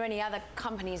 Are there any other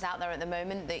companies out there at the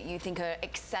moment that you think are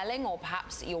excelling, or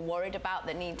perhaps that you're worried about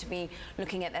that need to be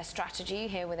looking at their strategy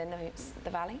here within the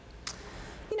valley?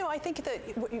 I think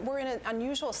that we're in an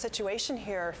unusual situation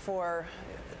here for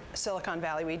Silicon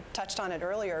Valley. We touched on it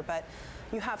earlier, but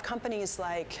you have companies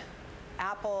like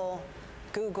Apple,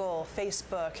 Google,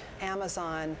 Facebook,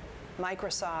 Amazon,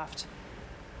 Microsoft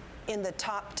in the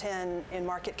top 10 in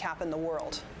market cap in the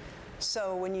world.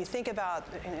 So when you think about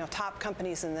top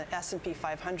companies in the S&P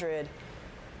 500,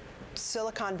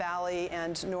 Silicon Valley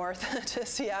and north to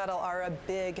Seattle are a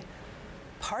big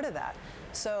part of that.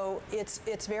 So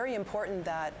it's very important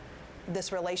that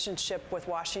this relationship with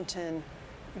Washington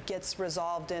gets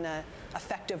resolved in an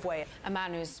effective way. A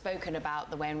man who's spoken about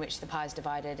the way in which the pie is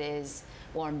divided is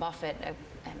Warren Buffett,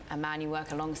 a man you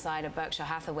work alongside at Berkshire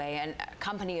Hathaway, and a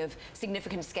company of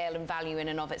significant scale and value in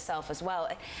and of itself as well.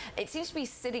 It seems to be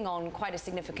sitting on quite a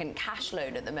significant cash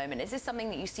load at the moment. Is this something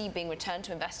that you see being returned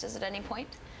to investors at any point?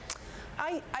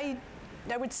 I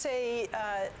would say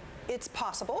it's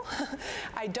possible.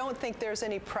 I don't think there's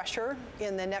any pressure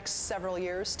in the next several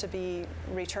years to be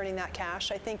returning that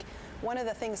cash. I think one of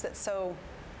the things that's so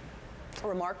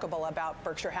remarkable about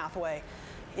Berkshire Hathaway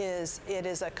is it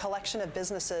is a collection of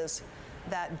businesses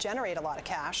that generate a lot of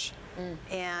cash,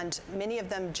 and many of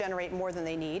them generate more than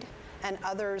they need, and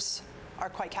others are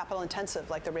quite capital intensive,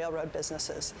 like the railroad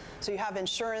businesses. So you have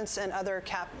insurance and other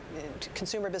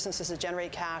consumer businesses that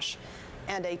generate cash,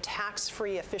 and a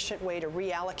tax-free, efficient way to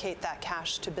reallocate that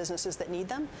cash to businesses that need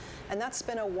them. And that's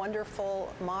been a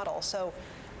wonderful model. So,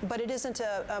 but it isn't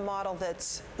a model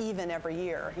that's even every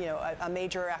year. A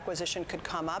major acquisition could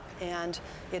come up, and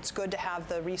it's good to have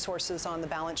the resources on the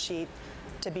balance sheet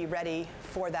to be ready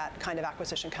for that kind of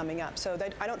acquisition coming up. So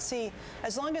I don't see,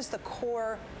 as long as the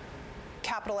core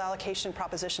capital allocation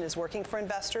proposition is working for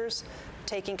investors,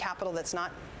 taking capital that's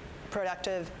not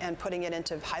productive and putting it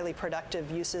into highly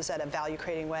productive uses at a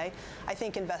value-creating way, I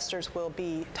think investors will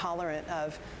be tolerant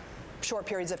of short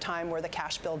periods of time where the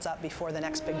cash builds up before the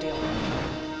next big deal.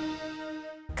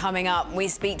 Coming up, we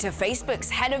speak to Facebook's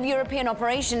head of European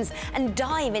operations and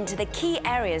dive into the key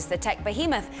areas the tech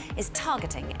behemoth is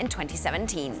targeting in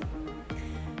 2017.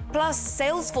 Plus,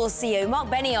 Salesforce CEO Mark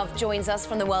Benioff joins us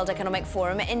from the World Economic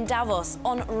Forum in Davos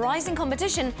on rising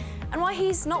competition and why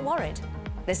he's not worried.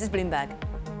 This is Bloomberg.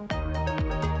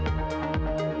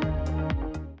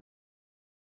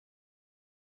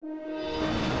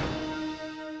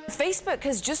 Facebook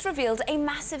has just revealed a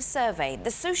massive survey. The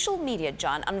social media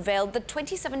giant unveiled the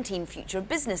 2017 Future of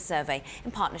Business Survey in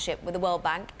partnership with the World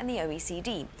Bank and the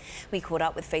OECD. We caught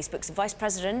up with Facebook's Vice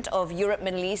President of Europe,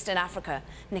 Middle East and Africa,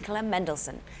 Nicola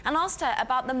Mendelsohn, and asked her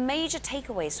about the major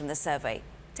takeaways from the survey.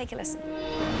 Take a listen.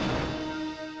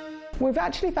 We've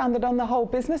actually found that on the whole,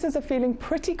 businesses are feeling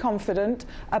pretty confident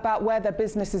about where their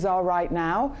businesses are right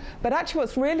now. But actually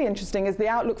what's really interesting is the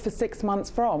outlook for 6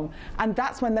 months from. And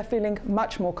that's when they're feeling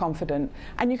much more confident.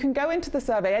 And you can go into the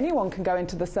survey, anyone can go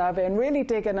into the survey and really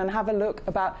dig in and have a look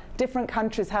about different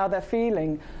countries, how they're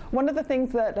feeling. One of the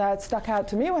things that stuck out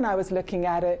to me when I was looking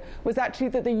at it was actually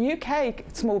that the UK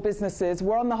small businesses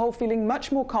were on the whole feeling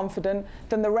much more confident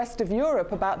than the rest of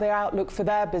Europe about their outlook for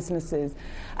their businesses.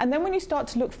 And then when you start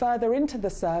to look further into the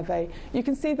survey, you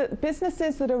can see that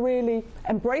businesses that are really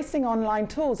embracing online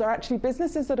tools are actually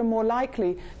businesses that are more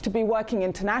likely to be working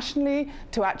internationally,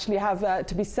 to actually have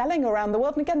to be selling around the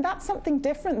world. And again, that's something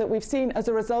different that we've seen as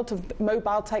a result of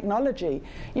mobile technology.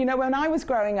 You know, when I was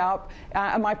growing up,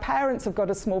 and my parents have got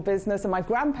a small business and my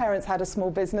grandparents had a small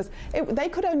business, they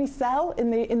could only sell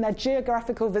in their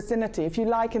geographical vicinity, if you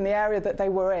like, in the area that they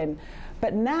were in.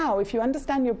 But now, if you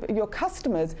understand your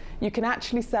customers, you can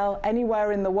actually sell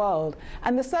anywhere in the world.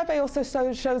 And the survey also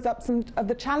shows up some of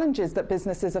the challenges that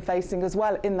businesses are facing as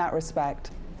well in that respect.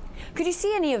 Could you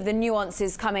see any of the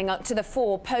nuances coming up to the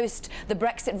fore post the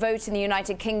Brexit vote in the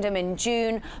United Kingdom in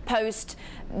June, post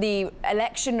the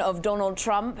election of Donald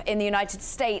Trump in the United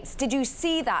States? Did you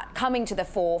see that coming to the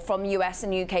fore from US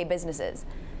and UK businesses?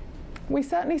 We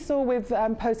certainly saw with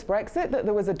post-Brexit that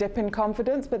there was a dip in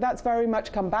confidence, but that's very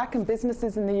much come back, and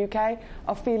businesses in the UK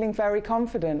are feeling very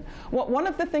confident. One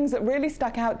of the things that really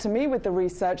stuck out to me with the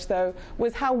research, though,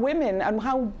 was how women and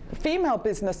how female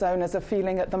business owners are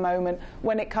feeling at the moment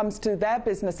when it comes to their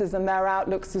businesses and their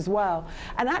outlooks as well.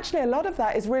 And actually, a lot of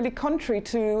that is really contrary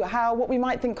to how what we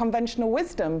might think conventional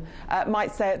wisdom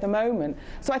might say at the moment.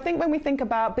 So I think when we think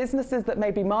about businesses that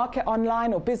maybe market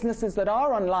online or businesses that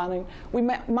are online, we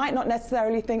might not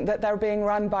necessarily think that they're being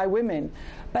run by women.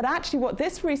 But actually what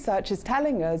this research is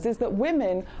telling us is that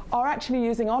women are actually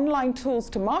using online tools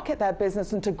to market their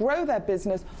business and to grow their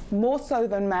business more so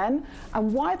than men.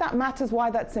 And why that matters,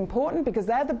 why that's important, because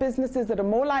they're the businesses that are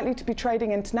more likely to be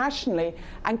trading internationally,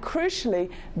 and crucially,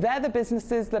 they're the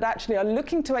businesses that actually are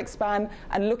looking to expand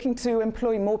and looking to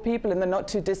employ more people in the not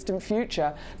too distant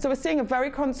future. So we're seeing a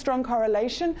very strong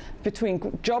correlation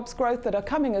between jobs growth that are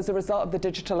coming as a result of the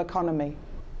digital economy.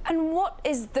 And what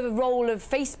is the role of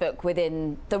Facebook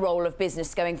within the role of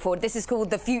business going forward? This is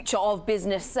called the Future of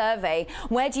Business Survey.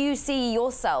 Where do you see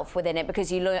yourself within it?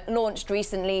 Because you launched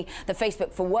recently the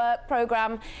Facebook for Work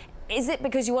program. Is it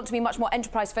because you want to be much more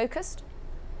enterprise focused?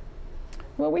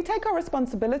 Well, we take our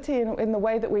responsibility in the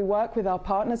way that we work with our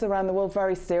partners around the world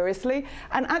very seriously.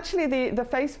 And actually, the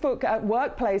Facebook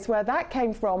workplace, where that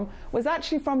came from, was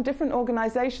actually from different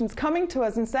organizations coming to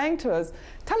us and saying to us,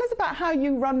 tell us about how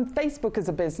you run Facebook as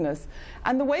a business.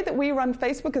 And the way that we run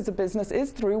Facebook as a business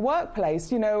is through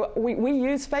Workplace. You know, we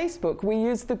use Facebook, we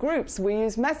use the groups, we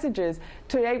use messages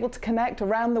to be able to connect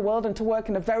around the world and to work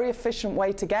in a very efficient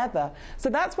way together. So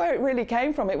that's where it really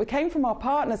came from. It came from our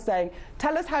partners saying,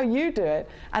 tell us how you do it.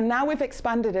 And now we've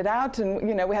expanded it out, and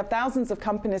you know, we have thousands of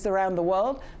companies around the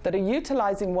world that are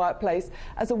utilizing Workplace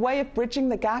as a way of bridging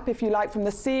the gap, if you like, from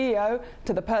the CEO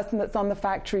to the person that's on the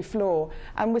factory floor.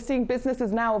 And we're seeing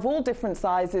businesses now of all different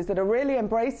sizes that are really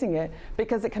embracing it,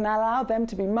 because it can allow them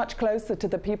to be much closer to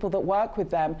the people that work with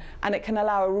them, and it can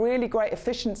allow a really great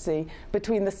efficiency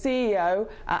between the CEO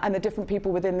and the different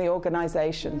people within the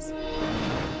organizations.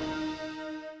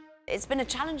 It's been a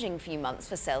challenging few months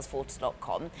for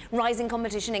Salesforce.com. Rising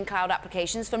competition in cloud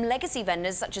applications from legacy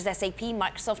vendors such as SAP,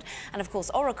 Microsoft, and of course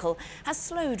Oracle has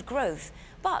slowed growth.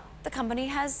 But the company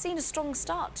has seen a strong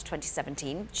start to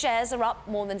 2017. Shares are up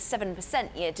more than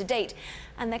 7% year to date,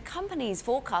 and the company's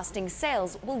forecasting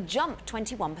sales will jump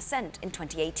 21% in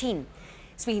 2018.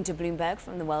 Speaking to Bloomberg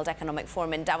from the World Economic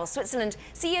Forum in Davos, Switzerland,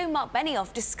 CEO Mark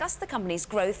Benioff discussed the company's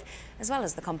growth as well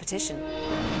as the competition.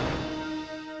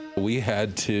 We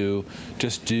had to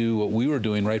just do what we were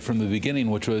doing right from the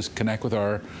beginning, which was connect with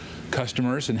our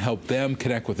customers and help them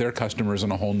connect with their customers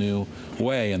in a whole new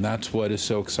way. And that's what is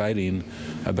so exciting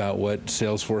about what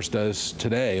Salesforce does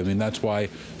today. I mean, that's why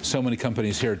so many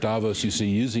companies here at Davos you see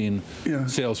using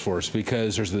Salesforce,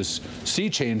 because there's this sea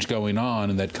change going on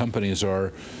and that companies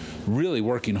are really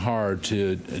working hard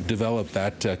to develop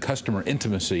that customer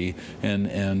intimacy, and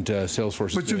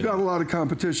Salesforce. But you've got a lot of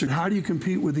competition. How do you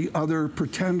compete with the other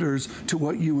pretenders to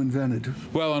what you invented?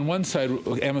 Well, on one side,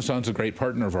 Amazon's a great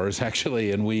partner of ours,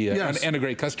 actually, and we and a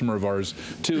great customer of ours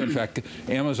too. In fact,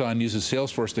 Amazon uses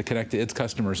Salesforce to connect to its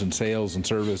customers in sales and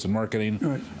service and marketing.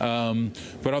 Right.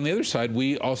 But on the other side,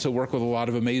 we also work with a lot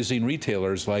of amazing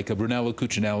retailers like Brunello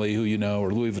Cucinelli, who you know,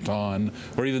 or Louis Vuitton,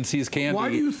 or even See's Candy. Why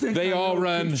do you think they all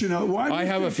run? I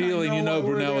have a feeling you know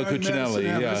Brunello Cucinelli.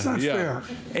 That's not fair.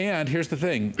 And here's the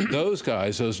thing: those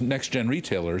guys, those next-gen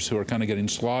retailers who are kind of getting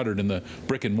slaughtered in the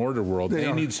brick-and-mortar world,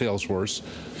 they need Salesforce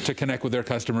to connect with their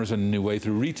customers in a new way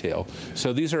through retail.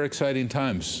 So these are exciting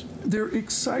times. They're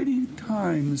exciting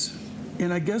times.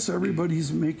 And I guess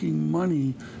everybody's making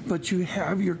money, but you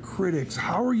have your critics.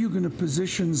 How are you going to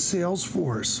position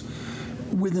Salesforce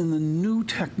within the new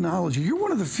technology? You're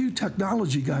one of the few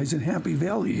technology guys in Happy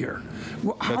Valley here.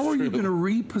 Well, how are you going to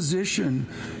reposition,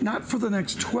 not for the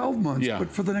next 12 months, but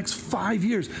for the next 5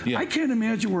 years? I can't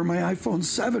imagine where my iPhone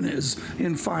 7 is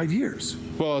in 5 years.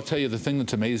 Well, I'll tell you the thing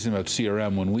that's amazing about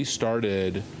CRM, when we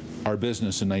started our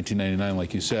business in 1999,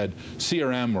 like you said,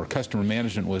 CRM or customer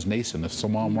management was nascent, a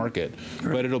small market,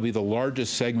 but it'll be the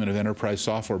largest segment of enterprise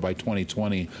software by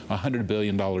 2020, $100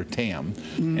 billion TAM.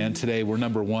 And today we're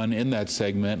 #1 in that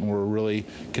segment, and we're really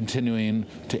continuing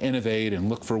to innovate and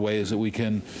look for ways that we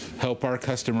can help our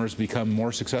customers become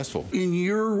more successful. In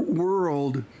your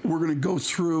world, we're going to go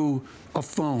through a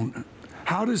phone.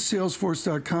 How does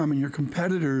Salesforce.com and your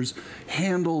competitors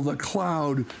handle the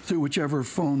cloud through whichever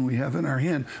phone we have in our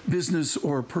hand, business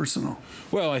or personal?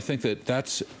 Well, I think that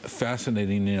that's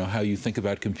fascinating, you know, how you think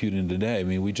about computing today. I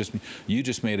mean, you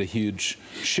just made a huge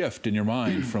shift in your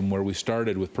mind from where we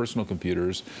started with personal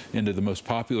computers into the most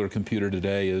popular computer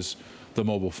today is the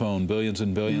mobile phone, billions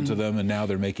and billions of them, and now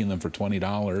they're making them for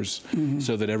 $20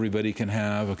 so that everybody can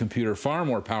have a computer far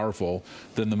more powerful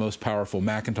than the most powerful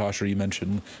Macintosh, or you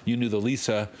mentioned, you knew the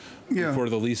Lisa before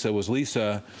the Lisa was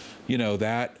Lisa. You know,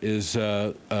 that is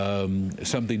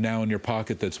something now in your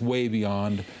pocket that's way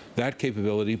beyond that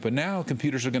capability. But now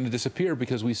computers are going to disappear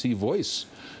because we see voice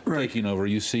taking over.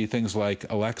 You see things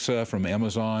like Alexa from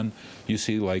Amazon. You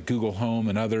see like Google Home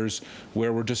and others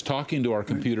where we're just talking to our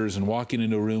computers and walking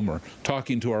into a room or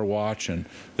talking to our watch. And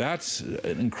that's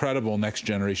an incredible next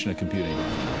generation of computing.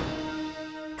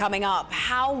 Coming up,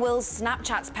 how will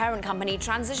Snapchat's parent company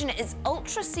transition its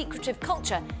ultra-secretive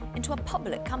culture into a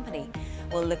public company?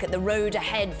 We'll look at the road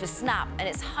ahead for Snap and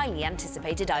its highly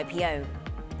anticipated IPO.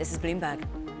 This is Bloomberg.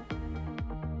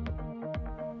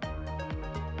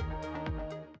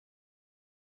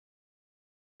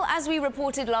 As we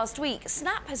reported last week,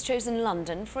 Snap has chosen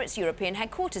London for its European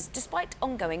headquarters, despite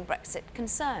ongoing Brexit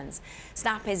concerns.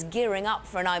 Snap is gearing up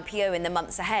for an IPO in the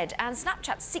months ahead, and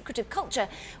Snapchat's secretive culture,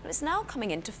 well, it's now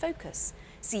coming into focus.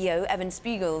 CEO Evan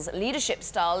Spiegel's leadership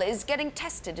style is getting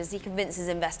tested as he convinces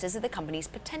investors of the company's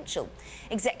potential.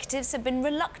 Executives have been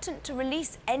reluctant to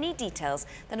release any details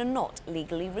that are not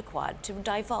legally required to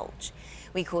divulge.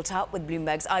 We caught up with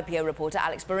Bloomberg's IPO reporter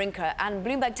Alex Barinka and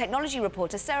Bloomberg Technology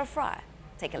reporter Sarah Fryer.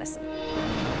 Take a listen.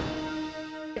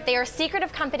 They are a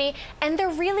secretive company and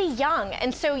they're really young,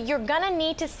 and so you're gonna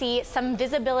need to see some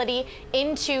visibility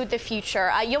into the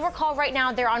future. You'll recall right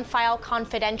now they're on file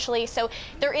confidentially, so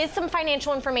there is some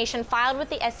financial information filed with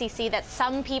the SEC that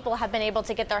some people have been able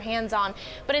to get their hands on,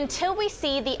 but until we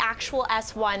see the actual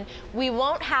S1, we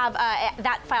won't have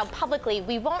that filed publicly.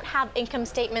 We won't have income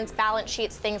statements, balance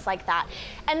sheets, things like that.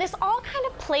 And this all kind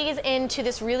of plays into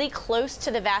this really close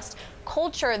to the vest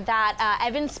culture that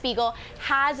Evan Spiegel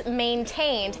has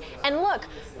maintained. And look,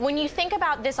 when you think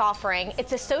about this offering,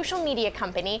 it's a social media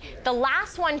company. The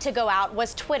last one to go out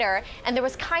was Twitter, and there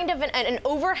was kind of an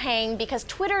overhang because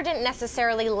Twitter didn't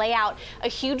necessarily lay out a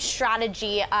huge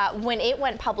strategy when it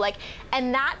went public,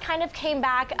 and that kind of came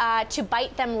back to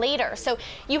bite them later. So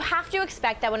you have to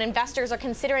expect that when investors are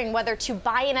considering whether to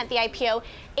buy in at the IPO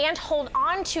and hold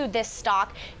on to this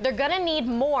stock, they're going to need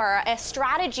more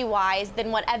strategy-wise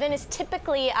than what Evan is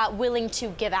typically willing to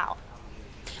give out.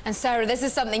 And Sarah, this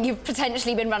is something you've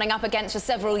potentially been running up against for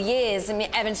several years. I mean,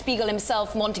 Evan Spiegel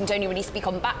himself wanting to only really speak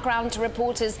on background to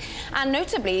reporters, and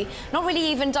notably not really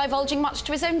even divulging much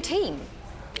to his own team.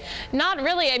 Not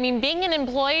really. I mean, being an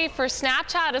employee for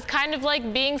Snapchat is kind of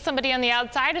like being somebody on the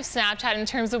outside of Snapchat in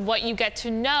terms of what you get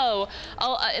to know.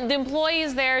 The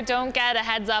employees there don't get a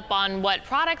heads up on what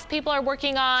products people are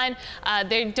working on.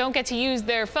 They don't get to use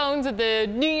their phones at the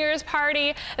New Year's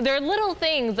party. There are little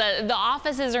things that the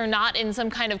offices are not in some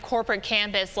kind of corporate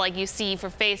campus like you see for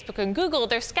Facebook and Google.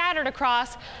 They're scattered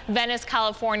across Venice,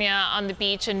 California on the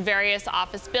beach in various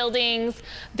office buildings.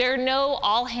 There are no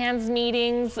all-hands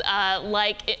meetings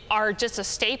like are just a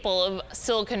staple of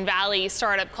Silicon Valley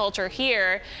startup culture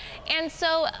here. And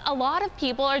so a lot of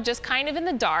people are just kind of in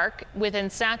the dark within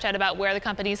Snapchat about where the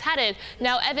company's headed.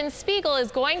 Now, Evan Spiegel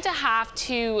is going to have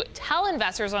to tell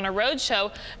investors on a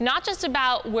roadshow not just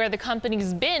about where the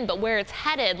company's been, but where it's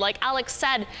headed. Like Alex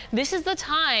said, this is the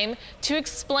time to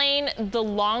explain the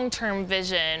long-term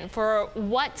vision for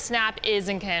what Snap is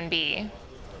and can be.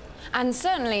 And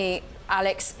certainly,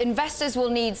 Alex, investors will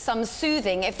need some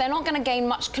soothing if they're not going to gain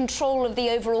much control of the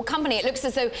overall company. It looks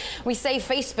as though we say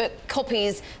Facebook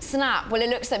copies Snap. Well, it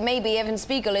looks that maybe Evan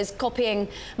Spiegel is copying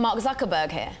Mark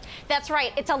Zuckerberg here. That's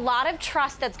right. It's a lot of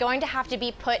trust that's going to have to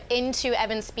be put into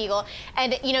Evan Spiegel.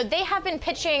 And, you know, they have been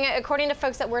pitching, according to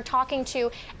folks that we're talking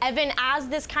to, Evan as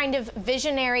this kind of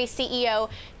visionary CEO.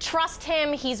 Trust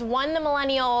him. He's won the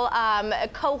millennial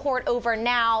cohort over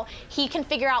now. He can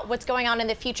figure out what's going on in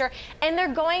the future. And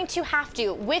they're going to have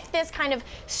to, with this kind of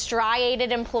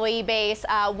striated employee base,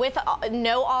 with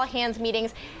no all-hands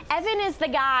meetings. Evan is the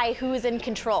guy who's in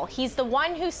control. He's the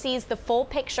one who sees the full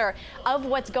picture of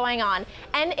what's going on.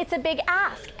 And it's a big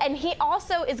ask. And he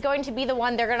also is going to be the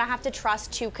one they're going to have to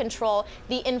trust to control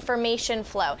the information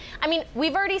flow. I mean,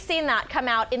 we've already seen that come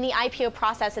out in the IPO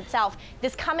process itself.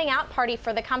 This coming out party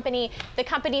for the company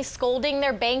scolding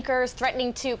their bankers,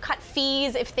 threatening to cut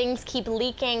fees if things keep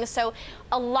leaking. So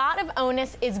a lot of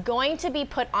onus is going to be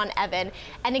put on Evan.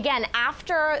 And again,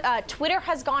 after Twitter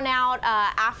has gone out,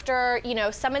 after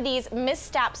some of these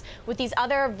missteps with these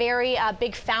other very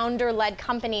big founder-led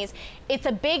companies, it's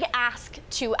a big ask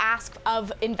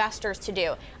of investors to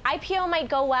do. IPO might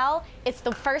go well. It's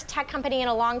the first tech company in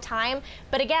a long time.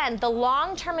 But again, the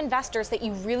long-term investors that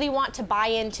you really want to buy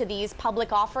into these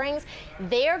public offerings,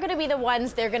 they're going to be the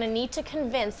ones they're going to need to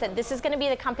convince that this is going to be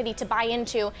the company to buy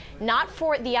into, not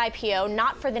for the IPO,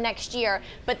 not for the next year,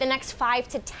 but the next 5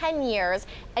 to 10 years.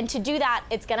 And to do that,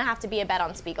 it's going to have to be a bet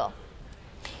on Spiegel.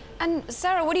 And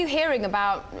Sarah, what are you hearing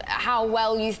about how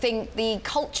well you think the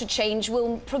culture change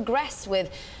will progress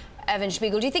with Evan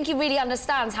Spiegel? Do you think he really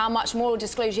understands how much moral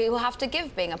disclosure he will have to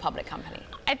give being a public company?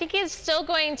 I think he's still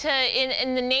going to,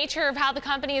 in the nature of how the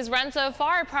company has run so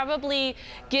far, probably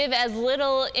give as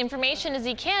little information as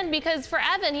he can, because for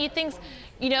Evan, he thinks,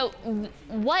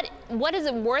 what is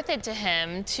it worth it to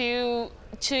him to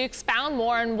expound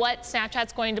more on what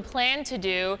Snapchat's going to plan to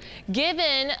do,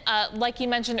 given, like you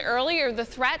mentioned earlier, the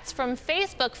threats from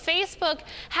Facebook. Facebook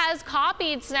has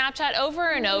copied Snapchat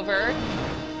over and over.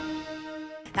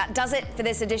 That does it for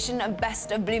this edition of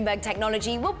Best of Bloomberg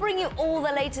Technology. We'll bring you all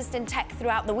the latest in tech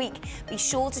throughout the week. Be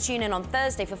sure to tune in on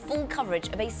Thursday for full coverage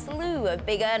of a slew of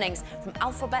big earnings from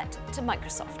Alphabet to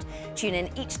Microsoft. Tune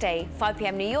in each day, 5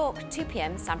 p.m. New York, 2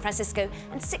 p.m. San Francisco,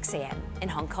 and 6 a.m. in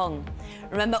Hong Kong.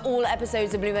 Remember, all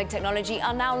episodes of Bloomberg Technology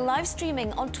are now live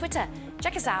streaming on Twitter.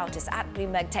 Check us out. It's at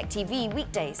Bloomberg Tech TV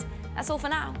weekdays. That's all for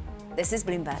now. This is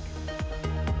Bloomberg.